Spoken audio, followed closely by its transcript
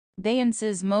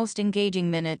Beyoncé's most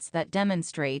engaging minutes that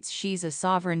demonstrates she's a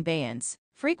sovereign Beyoncé,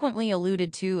 frequently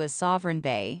alluded to as Sovereign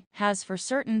Bey, has for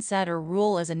certain set her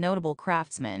rule as a notable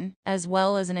craftsman, as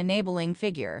well as an enabling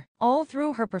figure. All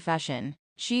through her profession,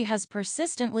 she has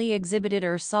persistently exhibited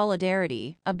her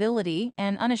solidarity, ability,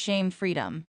 and unashamed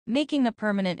freedom, making a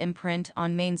permanent imprint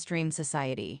on mainstream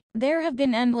society. There have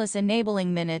been endless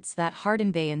enabling minutes that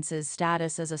harden Beyoncé's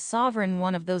status as a sovereign.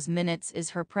 One of those minutes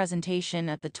is her presentation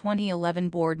at the 2011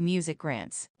 Board Music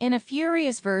Grants. In a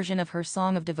furious version of her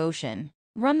song of devotion,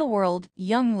 "Run the World,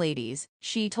 Young Ladies,"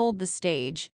 she told the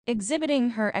stage,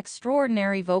 exhibiting her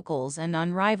extraordinary vocals and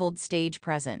unrivaled stage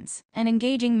presence. An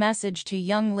engaging message to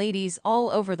young ladies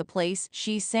all over the place,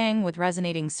 she sang with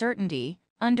resonating certainty,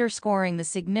 underscoring the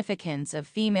significance of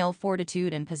female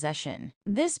fortitude and possession.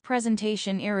 This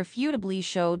presentation irrefutably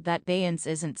showed that Beyoncé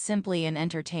isn't simply an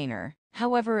entertainer,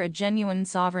 however, a genuine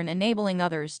sovereign enabling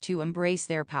others to embrace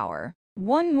their power.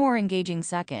 One more engaging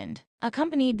second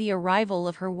accompanied the arrival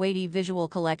of her weighty visual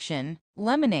collection,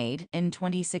 Lemonade, in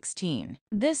 2016.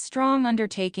 This strong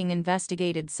undertaking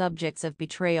investigated subjects of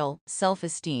betrayal,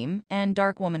 self-esteem, and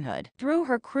dark womanhood. Through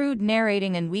her crude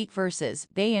narrating and weak verses,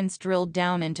 Beyoncé drilled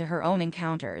down into her own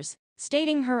encounters,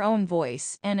 stating her own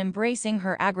voice and embracing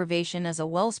her aggravation as a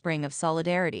wellspring of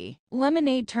solidarity.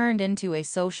 Lemonade turned into a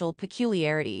social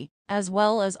peculiarity, as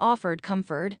well as offered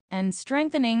comfort and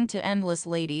strengthening to endless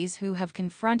ladies who have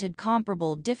confronted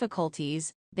comparable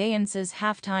difficulties. Beyoncé's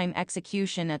halftime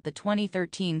execution at the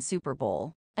 2013 Super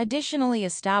Bowl additionally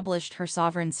established her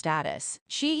sovereign status.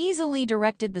 She easily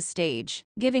directed the stage,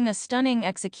 giving a stunning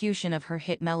execution of her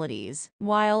hit melodies,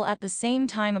 while at the same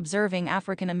time observing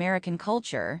African American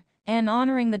culture and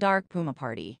honoring the Dark Puma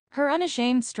Party. Her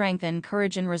unashamed strength and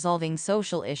courage in resolving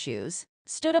social issues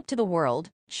stood up to the world,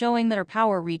 showing that her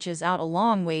power reaches out a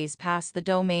long ways past the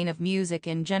domain of music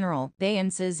in general.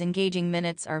 Beyoncé's engaging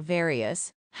minutes are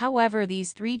various, however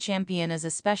these three champion as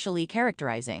especially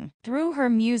characterizing. Through her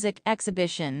music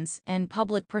exhibitions and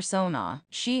public persona,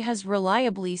 she has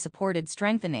reliably supported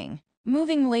strengthening,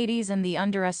 moving ladies and the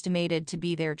underestimated to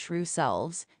be their true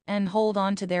selves and hold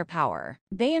on to their power.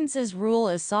 Beyoncé's rule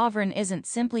as sovereign isn't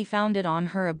simply founded on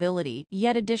her ability,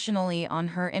 yet additionally on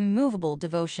her immovable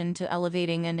devotion to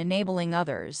elevating and enabling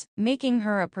others, making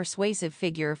her a persuasive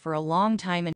figure for a long time.